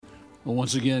Well,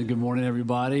 once again, good morning,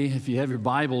 everybody. If you have your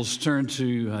Bibles, turn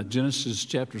to Genesis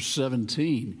chapter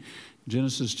 17.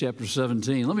 Genesis chapter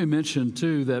 17. Let me mention,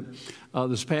 too, that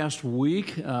this past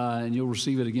week, and you'll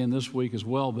receive it again this week as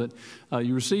well, but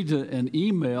you received an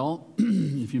email.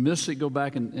 If you missed it, go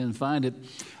back and find it,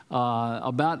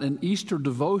 about an Easter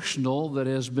devotional that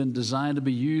has been designed to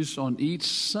be used on each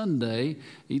Sunday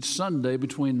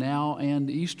between now and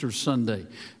Easter Sunday.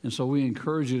 And so we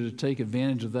encourage you to take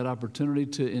advantage of that opportunity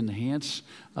to enhance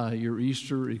your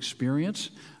Easter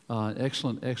experience.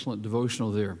 Excellent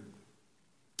devotional there.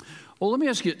 Well, let me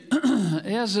ask you,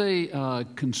 as a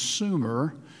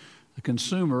consumer,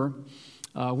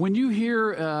 when you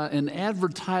hear an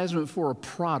advertisement for a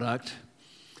product,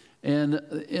 and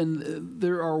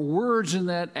there are words in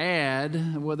that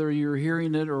ad, whether you're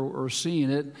hearing it or seeing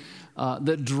it,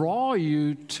 that draw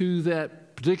you to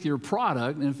that particular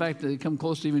product. In fact, they come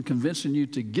close to even convincing you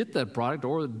to get that product,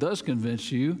 or it does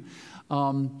convince you.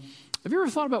 Have you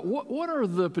ever thought about what are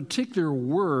the particular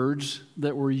words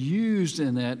that were used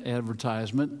in that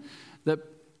advertisement that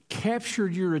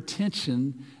captured your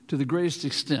attention to the greatest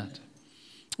extent?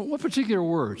 What particular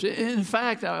words? In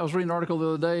fact, I was reading an article the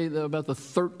other day about the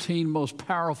 13 most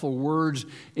powerful words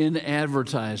in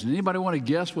advertising. Anybody want to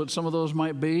guess what some of those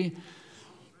might be?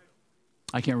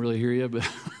 I can't really hear you, but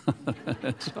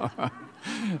it's all right.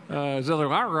 So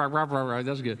like,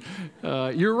 that's good.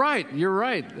 You're right.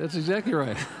 That's exactly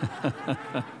right.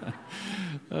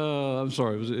 I'm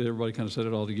sorry, everybody kind of said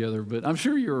it all together, but I'm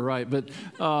sure you're right. But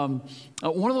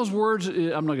one of those words,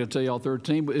 I'm not going to tell you all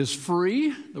 13, but is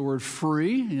free. The word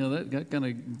free, that kind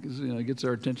of gets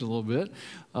our attention a little bit.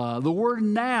 The word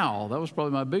now, that was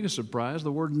probably my biggest surprise.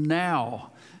 The word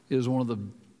now is one of the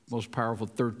most powerful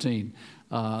 13.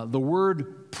 The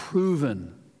word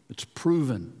proven, it's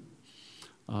proven.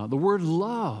 The word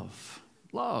love,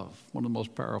 one of the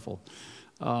most powerful.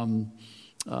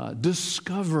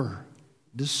 Discover,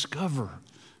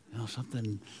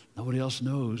 something nobody else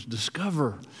knows,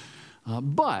 discover.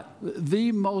 But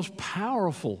the most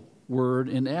powerful word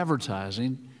in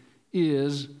advertising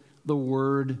is the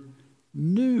word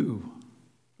new.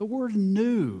 The word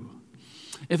new.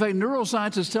 In fact,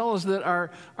 neuroscientists tell us that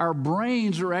our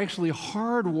brains are actually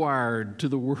hardwired to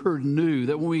the word new,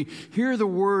 that when we hear the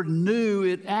word new,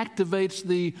 it activates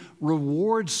the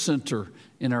reward center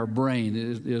in our brain,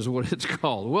 is what it's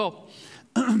called. Well,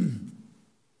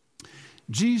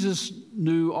 Jesus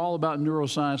knew all about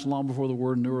neuroscience long before the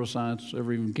word neuroscience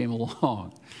ever even came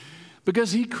along,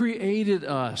 because he created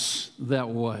us that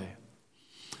way.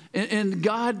 And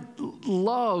God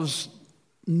loves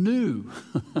new.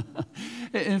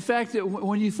 In fact,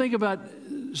 when you think about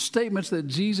statements that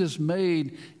Jesus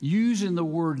made using the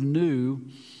word new,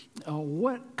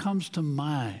 what comes to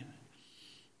mind?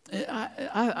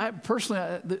 I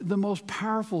personally, the most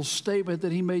powerful statement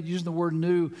that he made using the word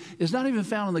new is not even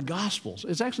found in the Gospels.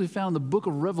 It's actually found in the book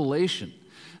of Revelation.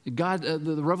 God,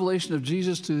 the revelation of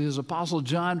Jesus to his apostle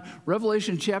John,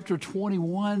 Revelation chapter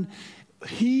 21,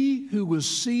 he who was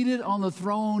seated on the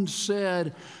throne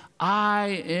said,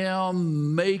 I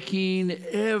am making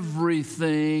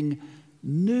everything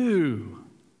new.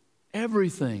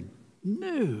 Everything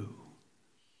new.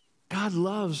 God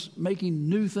loves making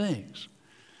new things.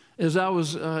 As I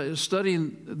was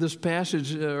studying this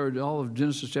passage, or all of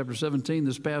Genesis chapter 17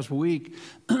 this past week,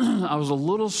 I was a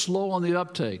little slow on the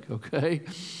uptake, okay?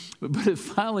 But it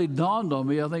finally dawned on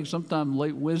me, I think sometime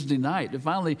late Wednesday night, it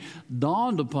finally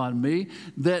dawned upon me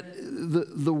that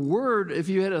the word, if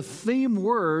you had a theme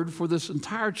word for this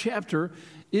entire chapter,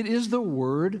 it is the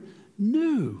word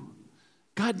new.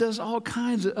 God does all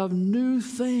kinds of new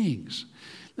things.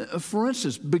 For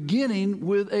instance, beginning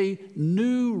with a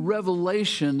new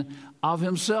revelation of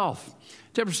himself.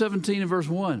 Chapter 17 and verse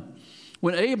 1.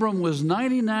 When Abram was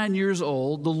 99 years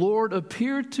old, the Lord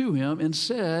appeared to him and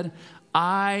said,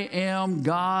 I am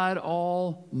God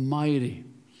Almighty.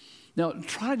 Now,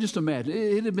 try to just imagine.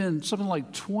 It had been something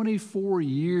like 24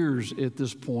 years at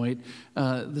this point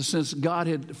since God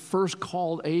had first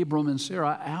called Abram and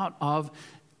Sarah out of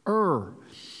Ur.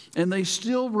 And they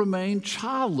still remain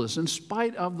childless in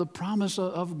spite of the promise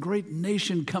of a great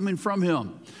nation coming from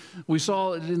him. We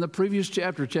saw it in the previous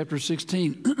chapter, chapter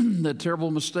 16, that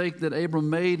terrible mistake that Abram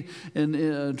made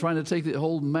in trying to take the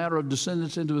whole matter of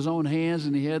descendants into his own hands.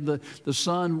 And he had the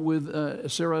son with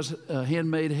Sarah's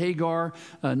handmaid Hagar,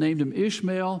 named him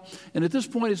Ishmael. And at this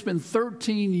point, it's been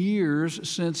 13 years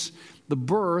since the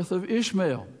birth of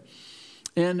Ishmael.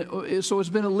 And so it's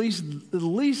been at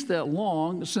least that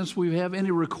long since we have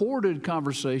any recorded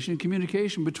conversation,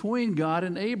 communication between God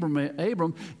and Abram,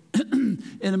 and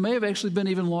it may have actually been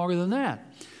even longer than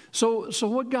that. So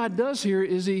what God does here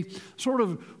is he sort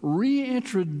of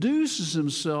reintroduces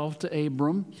himself to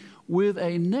Abram with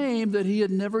a name that he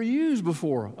had never used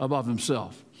before above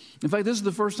himself. In fact, this is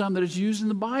the first time that it's used in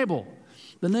the Bible.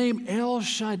 The name El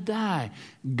Shaddai,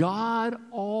 God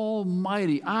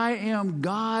Almighty. I am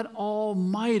God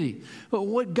Almighty. But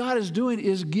what God is doing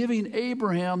is giving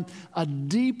Abraham a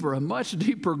much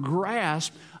deeper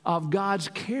grasp of God's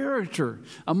character,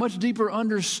 a much deeper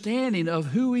understanding of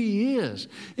who he is.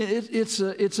 It's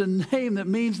a name that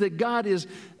means that God is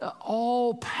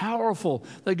all-powerful,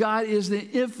 that God is the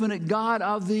infinite God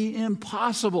of the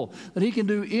impossible, that he can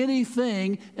do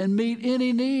anything and meet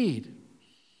any need.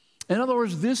 In other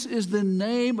words, this is the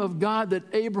name of God that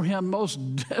Abraham most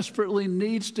desperately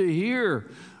needs to hear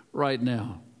right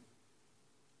now.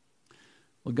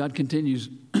 Well, God continues,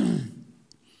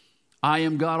 I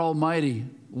am God Almighty.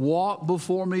 Walk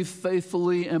before me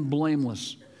faithfully and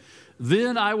blameless.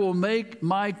 Then I will make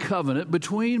my covenant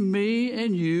between me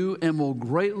and you and will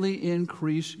greatly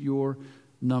increase your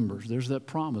numbers. There's that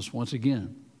promise once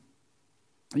again.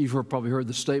 You've probably heard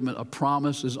the statement, a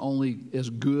promise is only as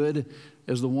good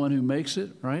as the one who makes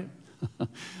it, right?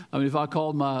 I mean, if I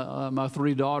called my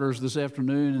three daughters this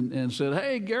afternoon and said,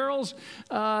 hey, girls,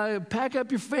 pack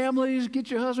up your families,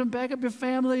 get your husband, pack up your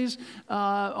families.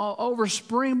 Over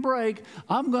spring break,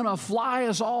 I'm going to fly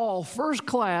us all first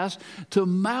class to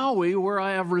Maui, where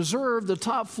I have reserved the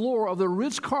top floor of the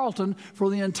Ritz-Carlton for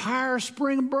the entire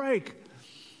spring break.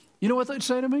 You know what they'd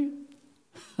say to me?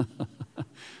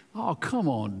 Oh, come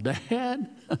on, Dad.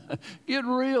 Get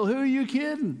real. Who are you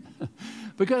kidding?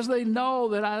 Because they know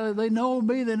that they know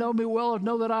me well enough to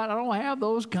know that I don't have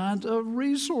those kinds of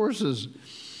resources.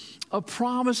 A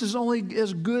promise is only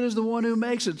as good as the one who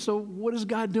makes it. So what is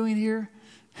God doing here?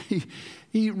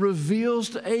 He reveals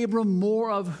to Abram more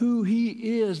of who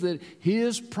he is, that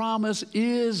his promise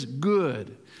is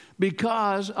good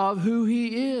because of who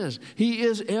he is. He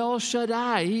is El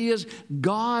Shaddai. He is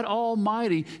God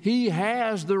Almighty. He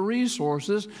has the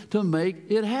resources to make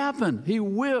it happen. He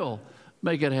will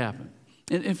make it happen.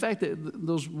 In fact,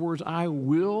 those words, I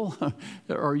will,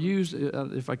 are used,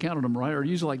 if I counted them right, are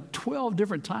used like 12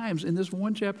 different times in this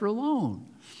one chapter alone.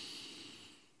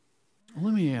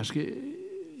 Let me ask you,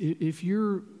 if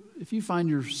you find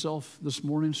yourself this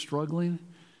morning struggling,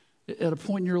 at a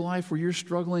point in your life where you're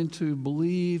struggling to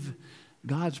believe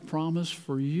God's promise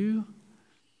for you,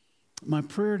 my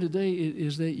prayer today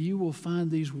is that you will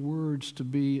find these words to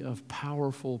be of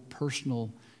powerful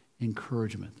personal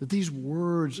encouragement, that these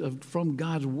words from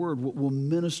God's word will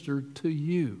minister to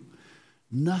you.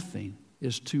 Nothing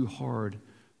is too hard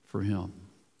for him.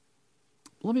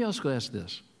 Let me also ask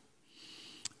this.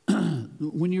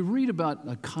 When you read about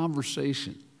a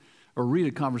conversation, or read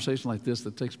a conversation like this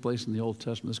that takes place in the Old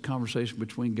Testament, this conversation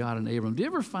between God and Abram, do you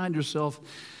ever find yourself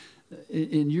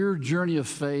in your journey of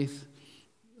faith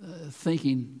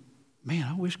thinking, man,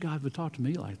 I wish God would talk to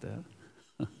me like that?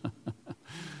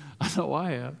 I know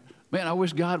I have. Man, I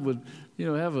wish God would,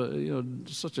 have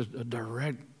such a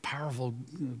direct, powerful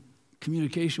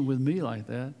communication with me like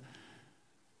that.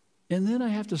 And then I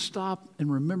have to stop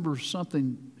and remember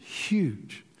something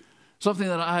huge, something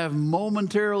that I have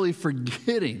momentarily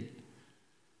forgetting.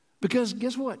 Because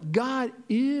guess what? God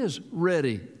is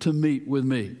ready to meet with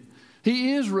me.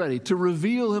 He is ready to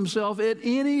reveal himself at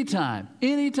any time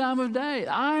of day.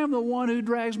 I am the one who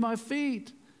drags my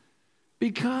feet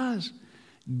because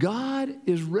God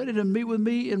is ready to meet with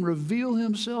me and reveal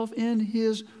himself in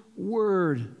his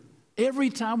word. Every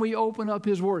time we open up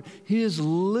his word, his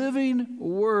living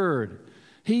word,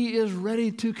 he is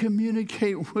ready to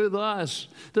communicate with us,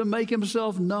 to make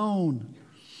himself known.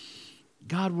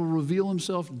 God will reveal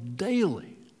himself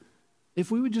daily if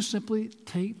we would just simply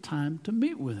take time to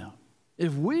meet with him.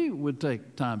 If we would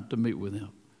take time to meet with him.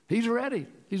 He's ready.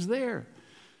 He's there.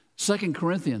 2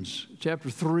 Corinthians chapter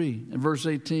 3 and verse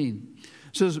 18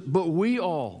 says, but we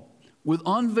all, with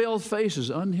unveiled faces,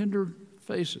 unhindered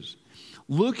faces,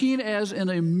 looking as in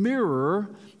a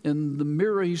mirror, and the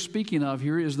mirror he's speaking of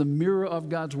here is the mirror of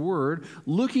God's word,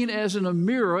 looking as in a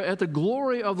mirror at the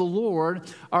glory of the Lord,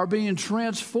 are being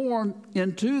transformed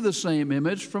into the same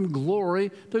image from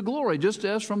glory to glory, just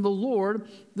as from the Lord,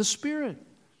 the Spirit.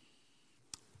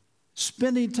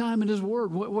 Spending time in his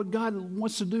word, what God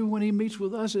wants to do when he meets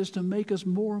with us is to make us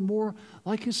more and more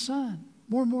like his Son,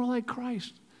 more and more like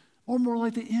Christ, more and more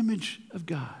like the image of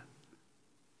God.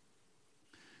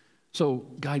 So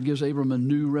God gives Abram a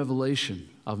new revelation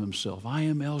of himself. I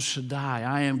am El Shaddai.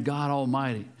 I am God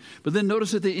Almighty. But then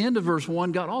notice at the end of verse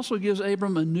 1, God also gives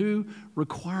Abram a new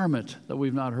requirement that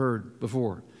we've not heard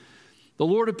before. The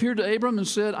Lord appeared to Abram and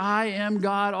said, I am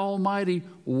God Almighty.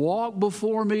 Walk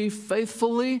before me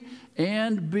faithfully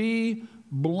and be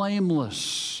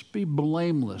blameless. Be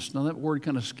blameless. Now that word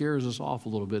kind of scares us off a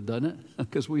little bit, doesn't it?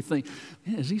 Because we think,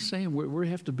 man, is he saying we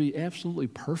have to be absolutely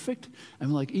perfect? I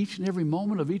mean, like each and every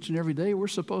moment of each and every day, we're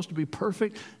supposed to be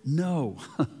perfect? No,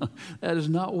 that is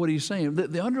not what he's saying.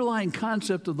 The underlying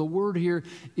concept of the word here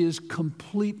is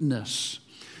completeness.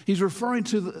 He's referring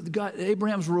to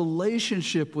Abraham's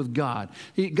relationship with God.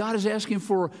 God is asking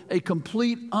for a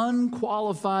complete,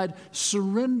 unqualified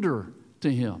surrender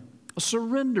to him. A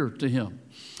surrender to him.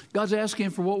 God's asking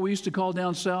for what we used to call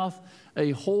down south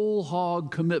a whole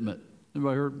hog commitment.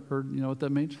 Anybody heard you know what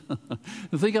that means?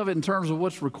 Think of it in terms of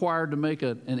what's required to make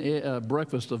a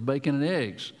breakfast of bacon and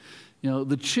eggs. You know,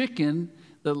 the chicken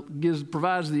that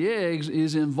provides the eggs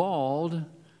is involved.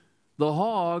 The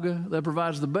hog that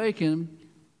provides the bacon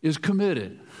is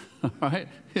committed, right?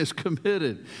 Is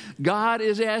committed. God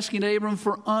is asking Abram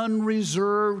for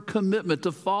unreserved commitment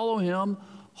to follow him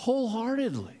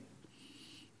wholeheartedly.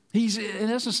 He's,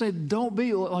 in essence, saying, don't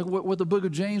be, like what the book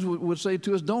of James would say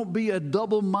to us, don't be a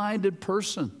double-minded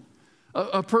person,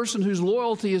 a person whose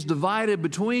loyalty is divided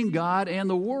between God and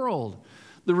the world.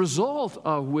 The result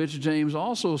of which, James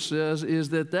also says, is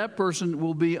that person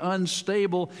will be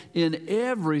unstable in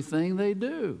everything they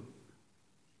do.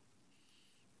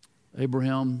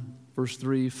 Abraham, verse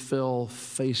 3, fell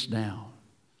face down.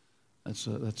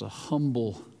 That's a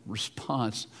humble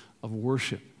response of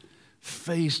worship.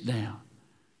 Face down.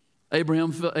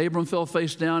 Abram fell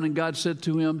face down, and God said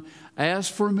to him, as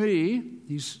for me,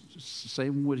 he's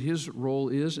saying what his role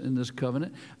is in this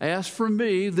covenant. As for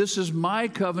me, this is my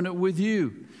covenant with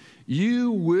you.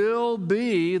 You will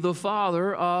be the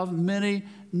father of many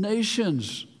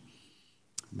nations.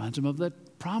 Reminds him of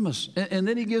that promise. And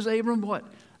then he gives Abram what?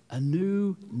 A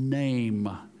new name.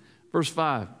 Verse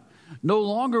 5, no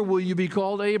longer will you be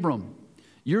called Abram.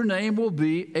 Your name will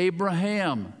be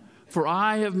Abraham, for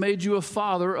I have made you a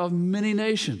father of many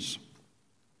nations.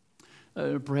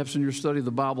 Perhaps in your study of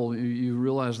the Bible, you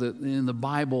realize that in the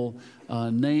Bible,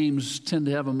 names tend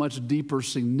to have a much deeper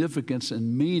significance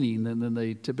and meaning than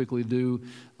they typically do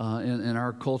in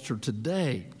our culture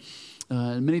today.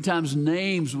 Many times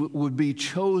names would be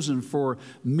chosen for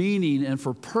meaning and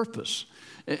for purpose.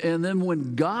 And then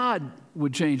when God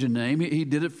would change a name, he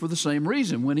did it for the same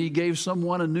reason. When he gave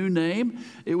someone a new name,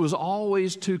 it was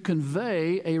always to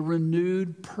convey a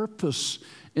renewed purpose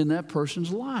in that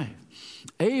person's life.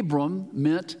 Abram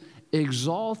meant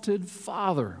exalted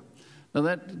father. Now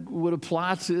that would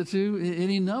apply to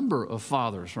any number of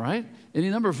fathers, right?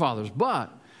 Any number of fathers.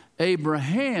 But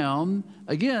Abraham,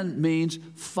 again, means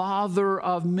father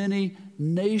of many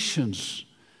nations,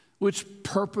 which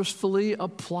purposefully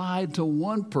applied to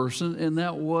one person, and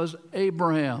that was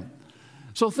Abraham.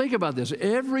 So think about this.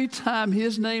 Every time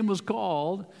his name was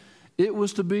called, it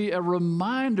was to be a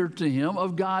reminder to him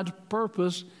of God's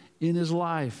purpose in his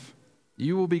life.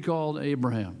 You will be called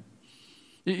Abraham.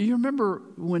 You remember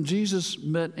when Jesus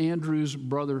met Andrew's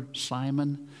brother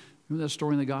Simon? Remember that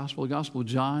story in the Gospel of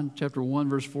John, chapter 1,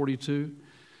 verse 42?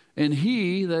 And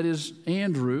he, that is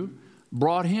Andrew,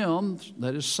 brought him,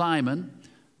 that is Simon,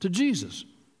 to Jesus.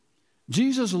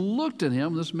 Jesus looked at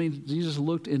him. This means Jesus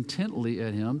looked intently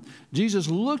at him. Jesus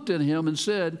looked at him and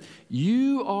said,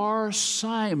 you are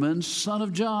Simon, son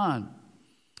of John.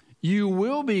 You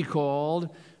will be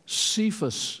called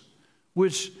Cephas,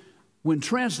 which when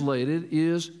translated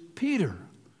is Peter.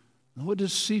 What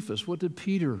did Cephas, what did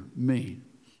Peter mean?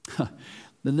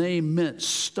 The name meant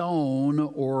stone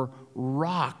or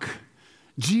rock.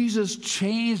 Jesus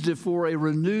changed it for a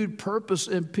renewed purpose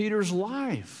in Peter's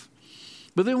life.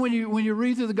 But then when you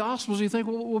read through the Gospels, you think,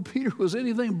 well, Peter was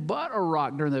anything but a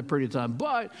rock during that period of time.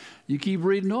 But you keep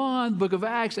reading on, book of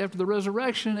Acts, after the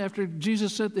resurrection, after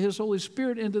Jesus sent his Holy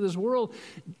Spirit into this world,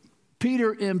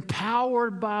 Peter,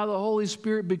 empowered by the Holy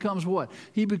Spirit, becomes what?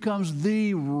 He becomes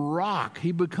the rock.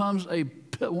 He becomes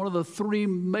one of the three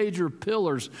major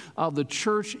pillars of the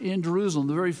church in Jerusalem,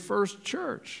 the very first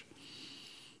church.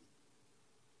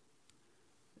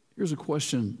 Here's a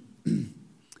question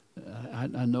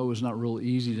I know is not real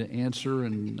easy to answer,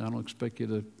 and I don't expect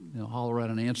you to holler out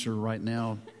an answer right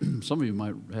now. Some of you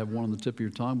might have one on the tip of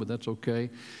your tongue, but that's okay.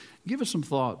 Give it some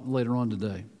thought later on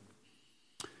today.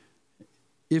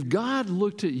 If God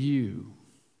looked at you,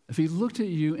 if he looked at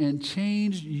you and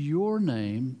changed your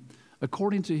name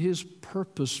according to his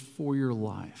purpose for your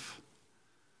life,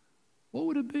 what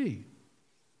would it be?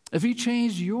 If he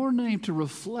changed your name to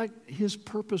reflect his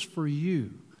purpose for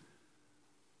you,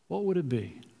 what would it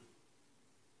be?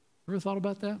 Ever thought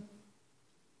about that?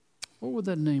 What would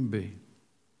that name be?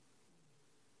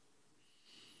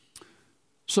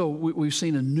 So we've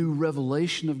seen a new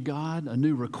revelation of God, a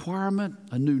new requirement,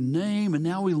 a new name, and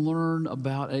now we learn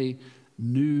about a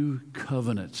new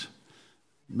covenant.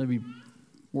 Maybe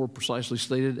more precisely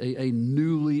stated, a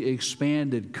newly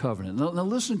expanded covenant. Now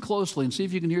listen closely and see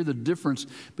if you can hear the difference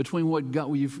between what God,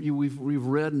 we've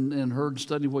read and heard and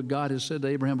studied what God has said to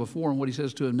Abraham before and what he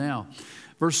says to him now.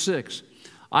 Verse 6,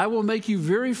 I will make you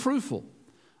very fruitful.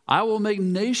 I will make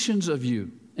nations of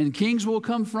you, and kings will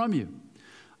come from you.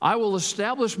 I will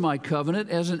establish my covenant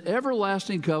as an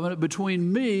everlasting covenant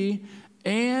between me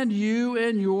and you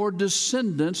and your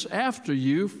descendants after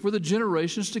you for the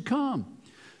generations to come,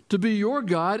 to be your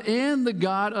God and the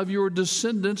God of your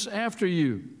descendants after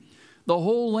you. The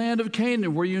whole land of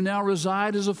Canaan, where you now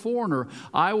reside as a foreigner,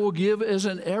 I will give as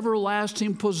an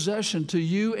everlasting possession to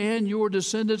you and your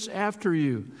descendants after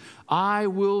you. I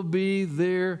will be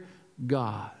their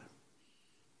God.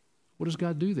 What does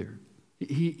God do there?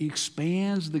 He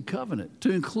expands the covenant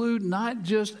to include not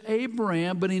just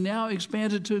Abraham, but he now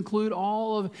expands it to include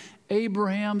all of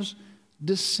Abraham's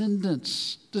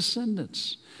descendants.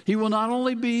 He will not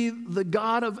only be the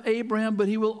God of Abraham, but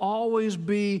he will always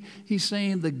be, he's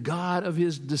saying, the God of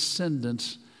his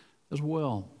descendants as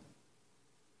well.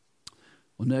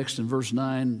 Well, next in verse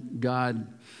 9,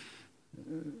 God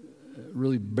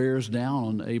really bears down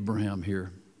on Abraham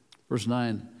here. Verse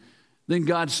 9, then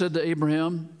God said to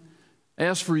Abraham,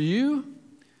 as for you,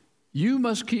 you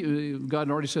must keep, God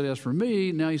had already said, as for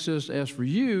me, now he says, as for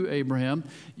you, Abraham,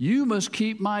 you must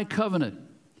keep my covenant.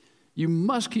 You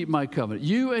must keep my covenant,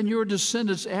 you and your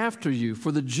descendants after you,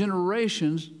 for the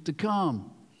generations to come.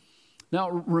 Now,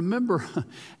 remember,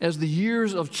 as the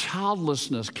years of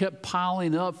childlessness kept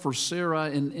piling up for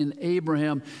Sarah and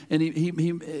Abraham, and he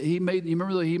made, you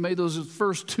remember, he made those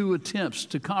first two attempts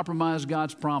to compromise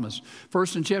God's promise.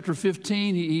 First, in chapter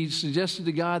 15, he suggested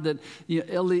to God that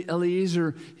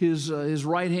Eliezer, his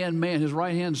right-hand man, his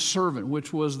right-hand servant,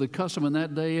 which was the custom in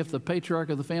that day, if the patriarch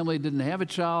of the family didn't have a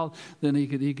child, then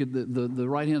the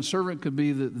right-hand servant could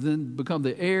be then become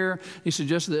the heir. He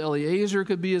suggested that Eliezer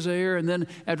could be his heir, and then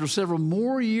after several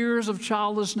more years of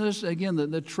childlessness, again,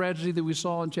 the tragedy that we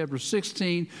saw in chapter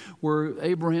 16, where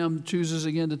Abraham chooses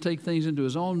again to take things into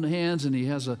his own hands, and he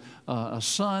has a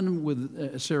son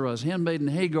with Sarah's handmaiden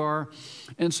Hagar.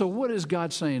 And so what is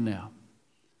God saying now?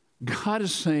 God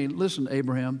is saying, listen,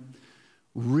 Abraham,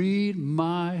 read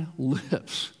my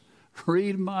lips.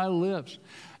 Read my lips.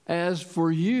 As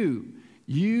for you,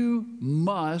 you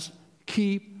must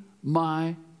keep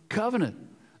my covenant.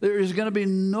 There is going to be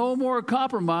no more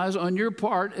compromise on your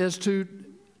part as to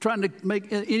trying to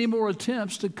make any more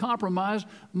attempts to compromise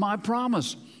my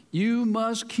promise. You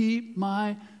must keep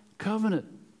my covenant,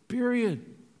 period.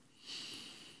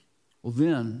 Well,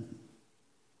 then,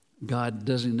 God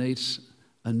designates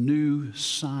a new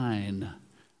sign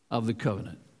of the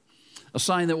covenant, a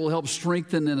sign that will help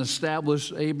strengthen and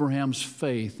establish Abraham's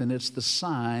faith, and it's the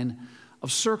sign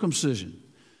of circumcision.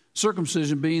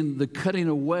 Circumcision being the cutting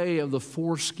away of the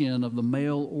foreskin of the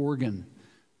male organ.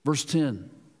 Verse 10,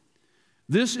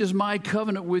 this is my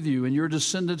covenant with you and your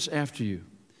descendants after you.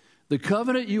 The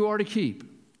covenant you are to keep.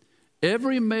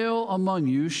 Every male among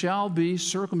you shall be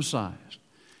circumcised.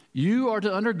 You are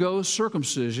to undergo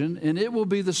circumcision, and it will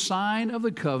be the sign of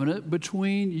the covenant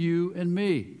between you and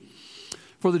me.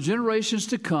 For the generations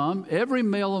to come, every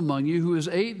male among you who is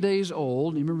 8 days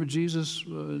old, you remember Jesus,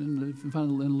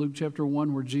 in Luke chapter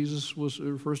 1, where Jesus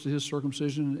refers to his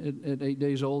circumcision at 8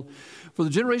 days old. For the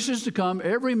generations to come,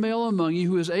 every male among you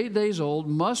who is 8 days old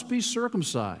must be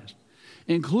circumcised,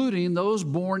 including those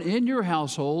born in your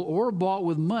household or bought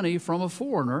with money from a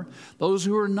foreigner, those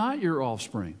who are not your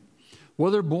offspring.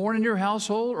 Whether born in your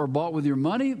household or bought with your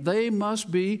money, they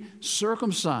must be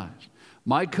circumcised.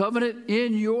 My covenant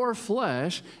in your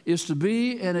flesh is to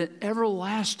be an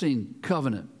everlasting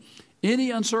covenant. Any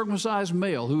uncircumcised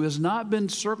male who has not been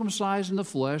circumcised in the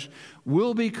flesh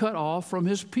will be cut off from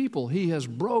his people. He has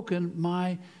broken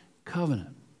my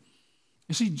covenant.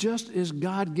 You see, just as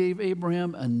God gave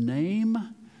Abraham a name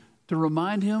to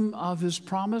remind him of his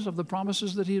promise, of the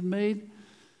promises that he had made,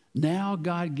 now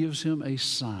God gives him a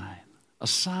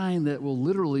sign that will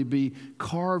literally be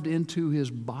carved into his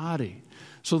body,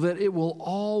 so that it will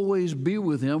always be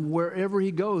with him wherever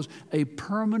he goes, a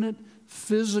permanent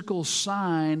physical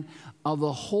sign of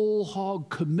the whole hog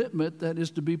commitment that is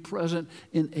to be present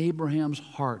in Abraham's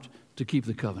heart to keep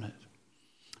the covenant.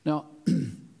 Now,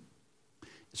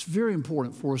 it's very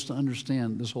important for us to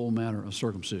understand this whole matter of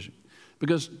circumcision,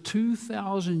 because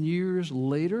 2,000 years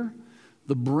later,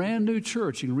 the brand new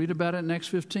church, you can read about it in Acts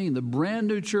 15, the brand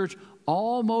new church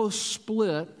almost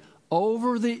split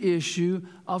over the issue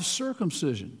of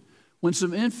circumcision. when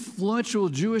some influential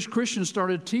Jewish Christians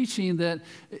started teaching that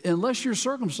unless you're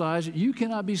circumcised, you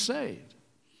cannot be saved.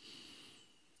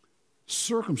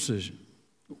 Circumcision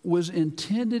was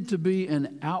intended to be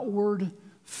an outward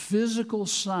physical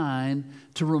sign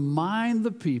to remind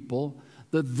the people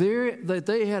that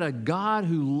they had a God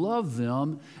who loved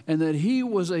them and that he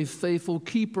was a faithful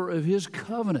keeper of his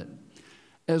covenant,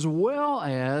 as well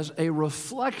as a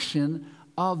reflection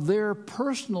of their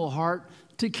personal heart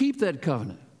to keep that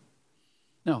covenant.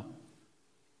 Now,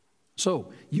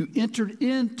 so you entered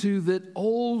into that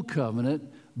old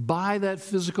covenant by that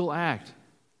physical act.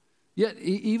 Yet,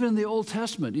 even in the Old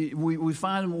Testament, we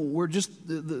find where just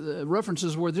the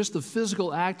references where just the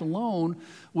physical act alone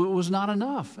was not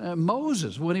enough.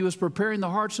 Moses, when he was preparing the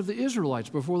hearts of the Israelites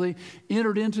before they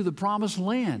entered into the promised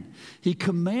land, he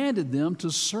commanded them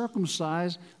to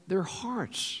circumcise their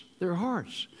hearts.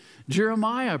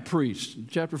 Jeremiah preached,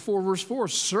 chapter 4, verse 4,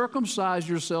 circumcise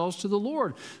yourselves to the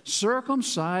Lord.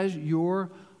 Circumcise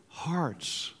your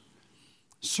hearts.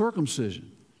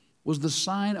 Circumcision was the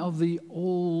sign of the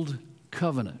old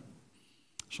covenant.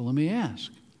 So let me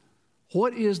ask,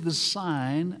 what is the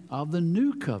sign of the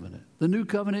new covenant? The new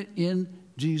covenant in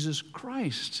Jesus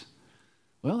Christ?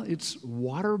 Well, it's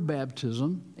water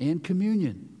baptism and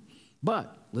communion.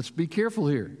 But let's be careful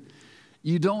here.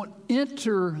 You don't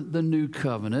enter the new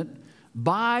covenant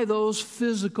by those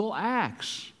physical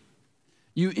acts.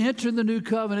 You enter the new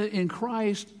covenant in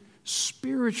Christ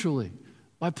spiritually.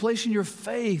 By placing your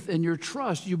faith and your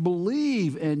trust, you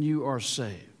believe and you are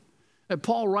saved. And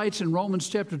Paul writes in Romans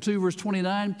chapter 2, verse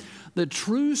 29, the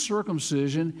true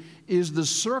circumcision is the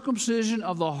circumcision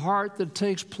of the heart that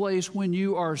takes place when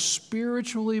you are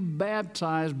spiritually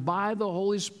baptized by the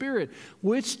Holy Spirit,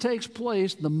 which takes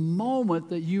place the moment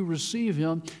that you receive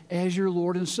him as your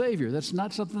Lord and Savior. That's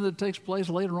not something that takes place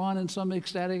later on in some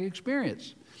ecstatic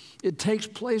experience. It takes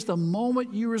place the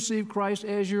moment you receive Christ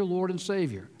as your Lord and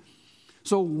Savior.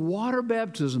 So water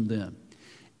baptism then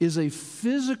is a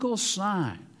physical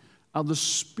sign of the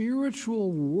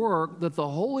spiritual work that the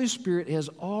Holy Spirit has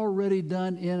already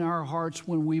done in our hearts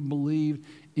when we believe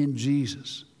in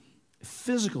Jesus. A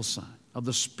physical sign of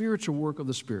the spiritual work of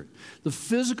the Spirit. The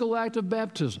physical act of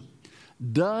baptism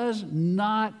does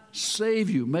not save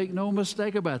you. Make no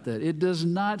mistake about that. It does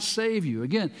not save you.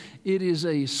 Again, it is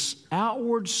an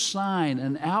outward sign,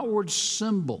 an outward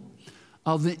symbol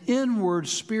of the inward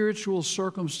spiritual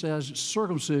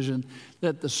circumcision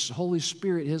that the Holy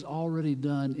Spirit has already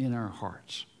done in our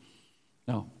hearts.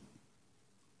 Now,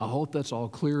 I hope that's all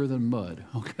clearer than mud,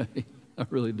 okay? I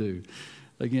really do.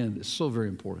 Again, it's so very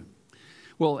important.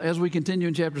 Well, as we continue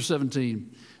in chapter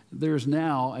 17, there's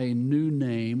now a new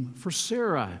name for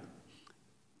Sarai.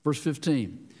 Verse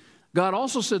 15. God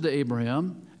also said to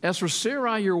Abraham, as for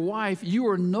Sarai, your wife, you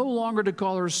are no longer to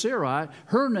call her Sarai.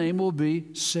 Her name will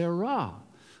be Sarah.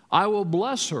 I will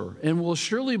bless her and will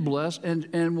surely bless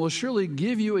and will surely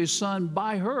give you a son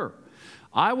by her.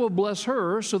 I will bless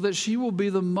her so that she will be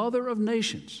the mother of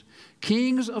nations.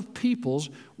 Kings of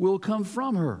peoples will come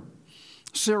from her.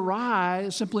 Sarai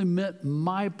simply meant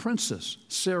my princess.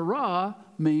 Sarah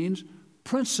means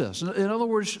princess. In other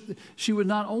words, she would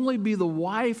not only be the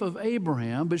wife of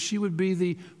Abraham, but she would be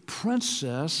the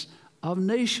princess of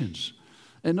nations.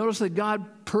 And notice that God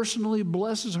personally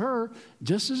blesses her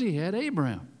just as he had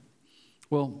Abraham.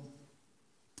 Well,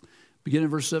 beginning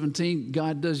in verse 17,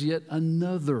 God does yet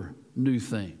another new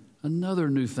thing. Another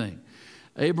new thing.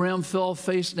 Abraham fell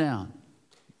face down.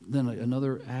 Then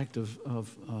another act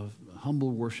of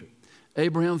humble worship.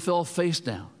 Abraham fell face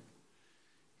down.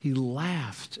 He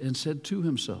laughed and said to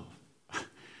himself,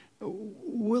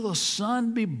 will a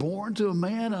son be born to a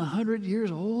man 100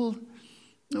 years old?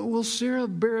 Will Sarah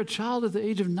bear a child at the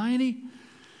age of 90?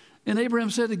 And Abraham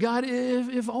said to God,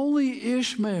 if only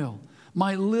Ishmael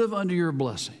might live under your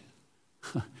blessing.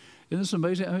 Isn't this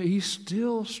amazing? I mean, he's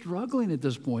still struggling at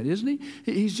this point, isn't he?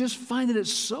 He's just finding it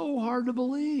so hard to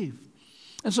believe.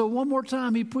 And so one more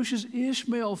time, he pushes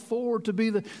Ishmael forward to be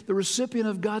the recipient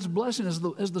of God's blessing as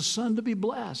the son to be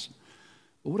blessed.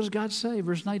 But what does God say?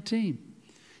 Verse 19.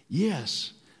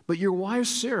 Yes, but your wife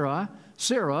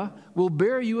Sarah will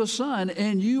bear you a son,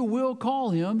 and you will call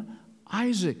him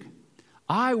Isaac.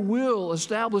 I will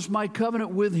establish my covenant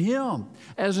with him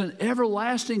as an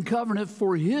everlasting covenant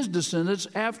for his descendants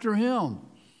after him.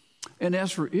 And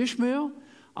as for Ishmael,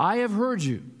 I have heard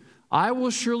you. I will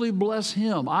surely bless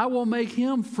him. I will make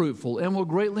him fruitful and will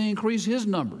greatly increase his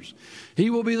numbers. He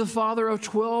will be the father of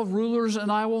 12 rulers, and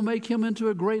I will make him into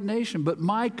a great nation. But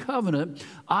my covenant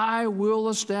I will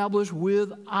establish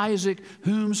with Isaac,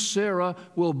 whom Sarah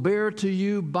will bear to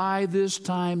you by this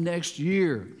time next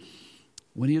year.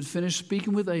 When he had finished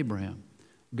speaking with Abraham,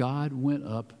 God went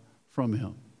up from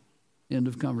him. End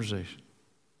of conversation.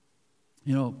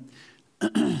 You know,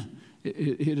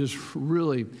 it is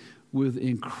really with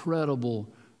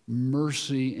incredible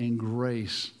mercy and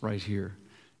grace right here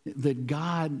that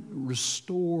God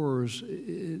restores,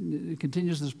 it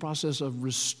continues this process of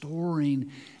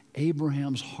restoring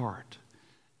Abraham's heart.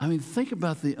 I mean, think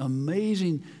about the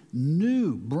amazing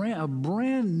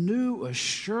brand new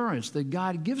assurance that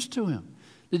God gives to him.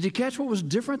 Did you catch what was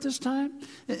different this time?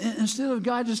 Instead of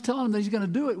God just telling him that he's going to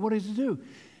do it, what does he do?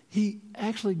 He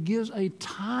actually gives a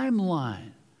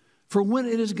timeline for when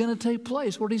it is going to take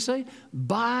place. What did he say?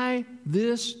 By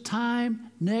this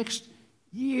time next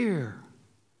year.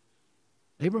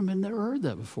 Abraham had never heard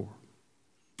that before.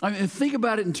 I mean, think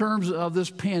about it in terms of this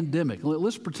pandemic.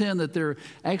 Let's pretend that there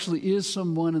actually is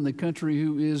someone in the country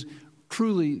who is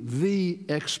truly the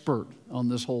expert on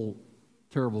this whole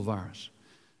terrible virus.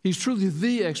 He's truly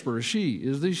the expert, or she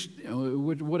is the,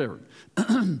 whatever.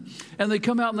 And they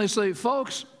come out and they say,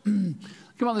 folks,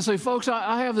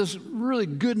 I have this really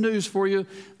good news for you.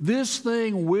 This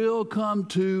thing will come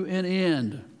to an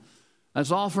end. That's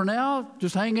all for now.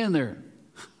 Just hang in there.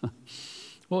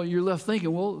 Well, you're left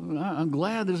thinking, well, I'm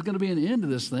glad there's going to be an end to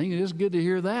this thing. It is good to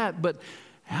hear that. But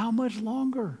how much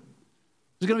longer?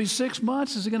 Is it going to be 6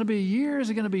 months? Is it going to be a year? Is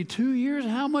it going to be 2 years?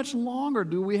 How much longer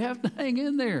do we have to hang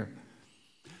in there?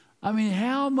 I mean,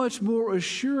 how much more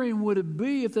assuring would it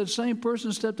be if that same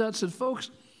person stepped out and said, folks,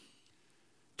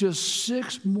 just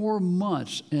 6 more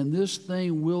months and this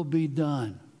thing will be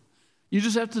done. You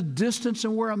just have to distance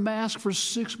and wear a mask for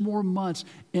 6 more months,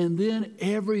 and then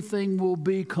everything will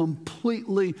be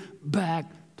completely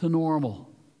back to normal.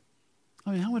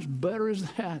 I mean, how much better is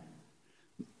that?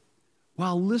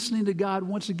 While listening to God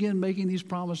once again making these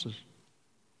promises.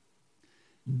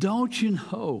 Don't you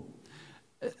know,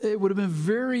 it would have been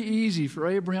very easy for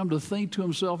Abraham to think to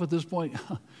himself at this point,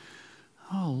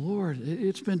 oh, Lord,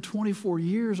 it's been 24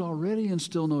 years already and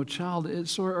still no child.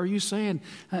 So are you saying,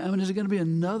 is it going to be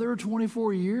another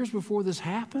 24 years before this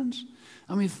happens?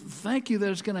 I mean, thank you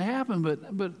that it's going to happen,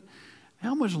 but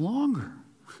how much longer?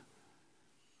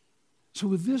 So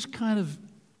with this kind of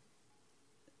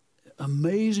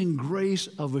amazing grace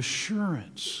of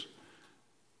assurance,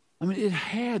 I mean, it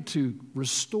had to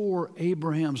restore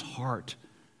Abraham's heart.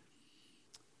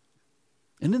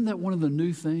 And isn't that one of the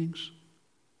new things?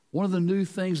 One of the new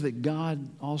things that God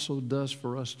also does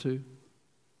for us too.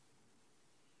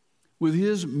 With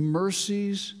his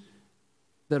mercies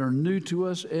that are new to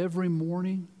us every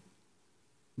morning,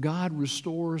 God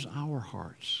restores our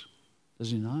hearts.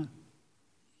 Does he not?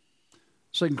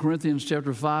 2 Corinthians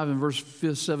chapter 5 and verse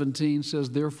 17 says,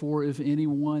 therefore, if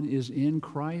anyone is in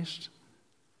Christ,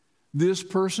 this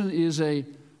person is a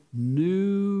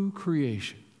new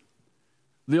creation.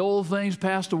 The old things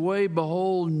passed away,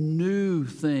 behold, new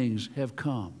things have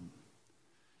come.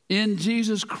 In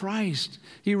Jesus Christ,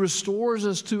 he restores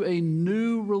us to a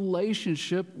new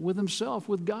relationship with himself,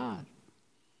 with God.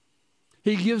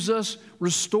 He gives us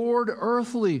restored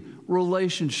earthly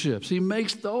relationships. He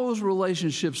makes those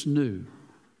relationships new.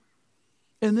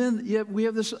 And then yet we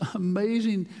have this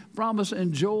amazing promise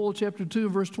in Joel chapter 2,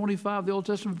 verse 25, the Old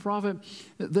Testament prophet,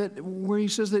 that where he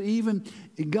says that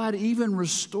God even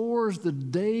restores the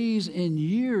days and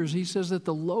years. He says that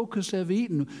the locusts have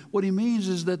eaten. What he means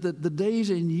is that the days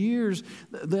and years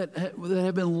that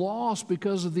have been lost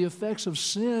because of the effects of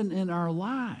sin in our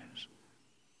lives.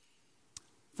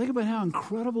 Think about how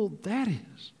incredible that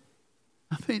is.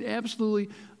 I mean,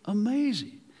 absolutely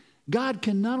amazing. God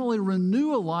can not only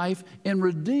renew a life and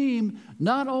redeem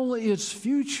not only its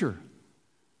future,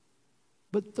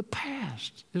 but the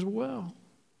past as well.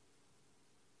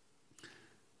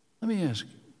 Let me ask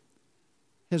you,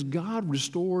 has God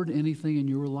restored anything in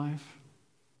your life?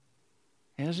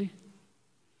 Has he?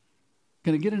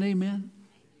 Can I get an amen?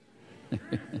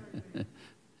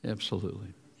 Absolutely.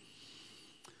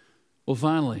 Well,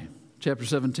 finally, chapter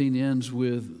 17 ends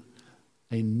with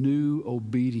a new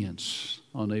obedience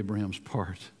on Abraham's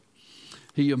part.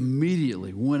 He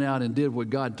immediately went out and did what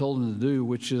God told him to do,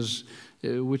 which as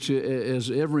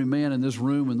every man in this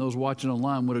room and those watching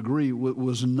online would agree,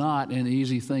 was not an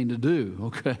easy thing to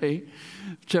do, okay?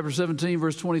 Chapter 17,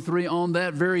 verse 23, on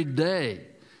that very day,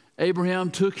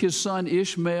 Abraham took his son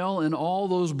Ishmael and all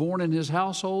those born in his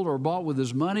household or bought with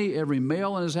his money, every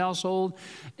male in his household,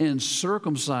 and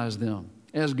circumcised them,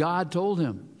 as God told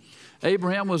him.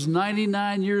 Abraham was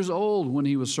 99 years old when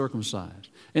he was circumcised,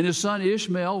 and his son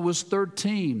Ishmael was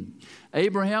 13.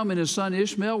 Abraham and his son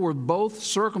Ishmael were both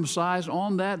circumcised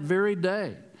on that very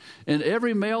day. And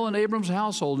every male in Abram's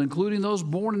household, including those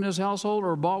born in his household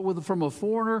or bought from a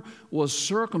foreigner, was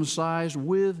circumcised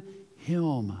with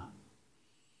him.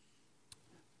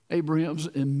 Abraham's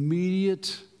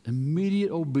immediate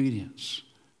obedience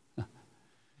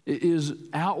is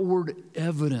outward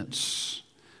evidence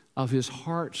of his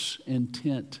heart's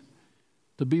intent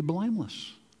to be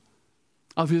blameless,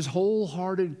 of his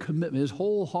wholehearted commitment, his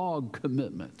whole hog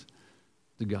commitment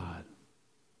to God.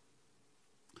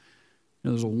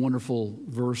 There's a wonderful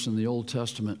verse in the Old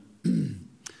Testament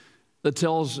that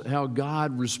tells how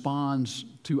God responds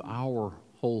to our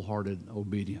wholehearted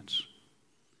obedience.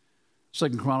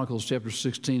 2 Chronicles chapter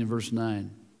 16 and verse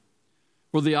 9.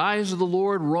 For the eyes of the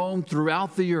Lord roam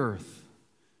throughout the earth,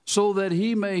 so that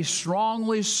he may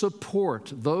strongly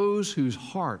support those whose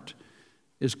heart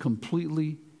is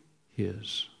completely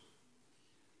his.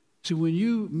 See, when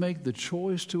you make the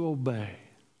choice to obey,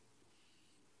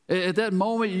 at that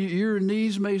moment, your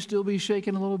knees may still be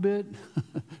shaking a little bit.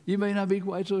 You may not be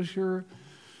quite so sure.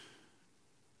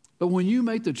 But when you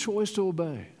make the choice to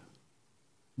obey,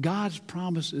 God's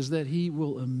promise is that he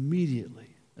will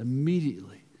immediately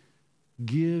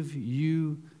give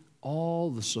you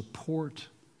all the support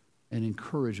and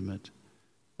encouragement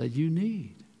that you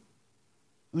need.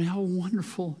 I mean, how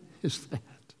wonderful is that?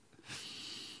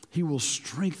 He will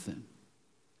strengthen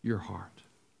your heart.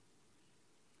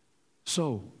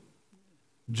 So,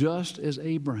 just as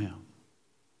Abraham,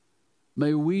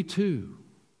 may we too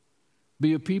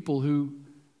be a people who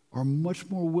are much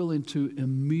more willing to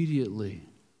immediately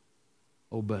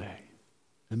obey.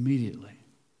 Immediately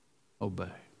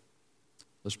obey.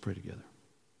 Let's pray together.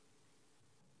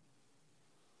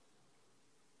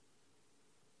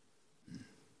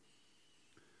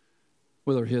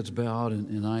 With our heads bowed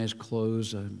and eyes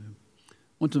closed, I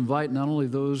want to invite not only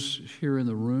those here in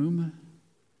the room,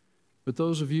 but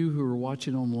those of you who are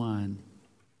watching online,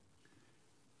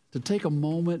 to take a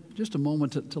moment, just a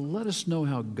moment, to let us know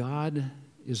how God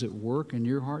is at work in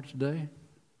your heart today.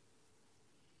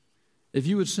 If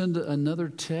you would send another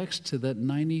text to that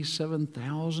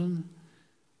 97,000,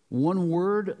 one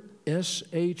word,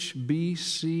 SHBC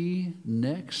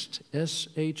next,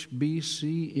 SHBC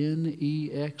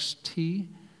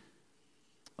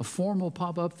a form will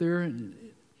pop up there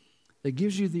that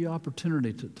gives you the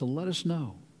opportunity to let us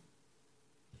know.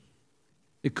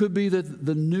 It could be that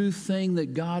the new thing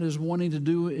that God is wanting to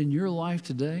do in your life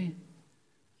today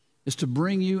is to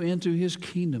bring you into his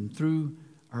kingdom through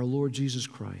our Lord Jesus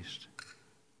Christ.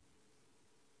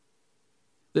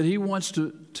 That he wants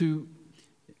to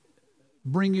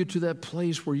bring you to that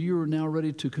place where you are now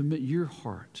ready to commit your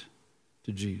heart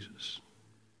to Jesus.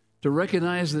 To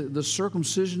recognize the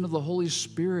circumcision of the Holy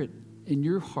Spirit in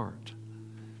your heart.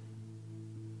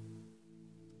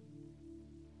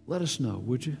 Let us know,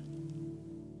 would you?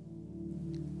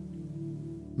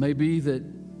 Maybe that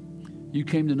you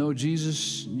came to know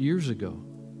Jesus years ago,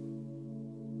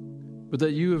 but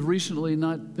that you have recently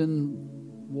not been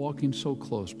walking so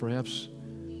close, perhaps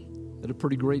at a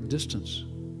pretty great distance.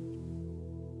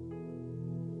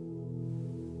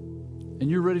 And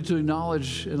you're ready to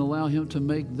acknowledge and allow him to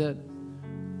make that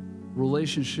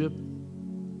relationship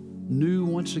new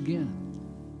once again,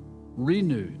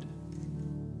 renewed,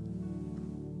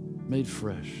 made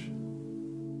fresh.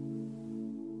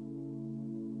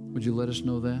 Would you let us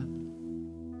know that?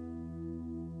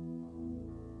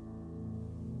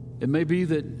 It may be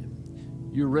that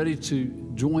you're ready to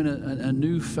join a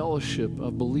new fellowship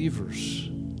of believers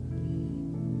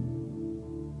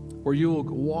where you'll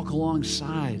walk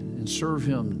alongside and serve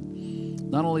him,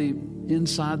 not only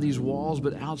inside these walls,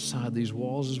 but outside these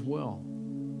walls as well.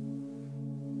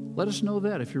 Let us know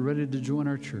that if you're ready to join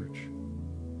our church.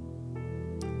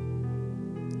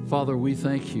 Father, we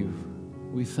thank you.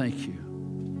 We thank you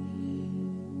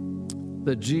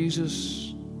that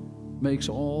Jesus makes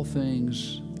all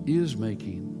things, is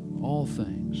making all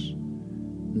things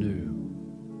new.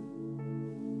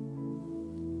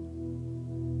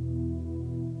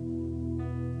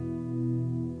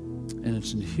 And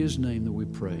it's in his name that we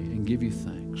pray and give you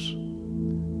thanks.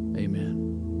 Amen.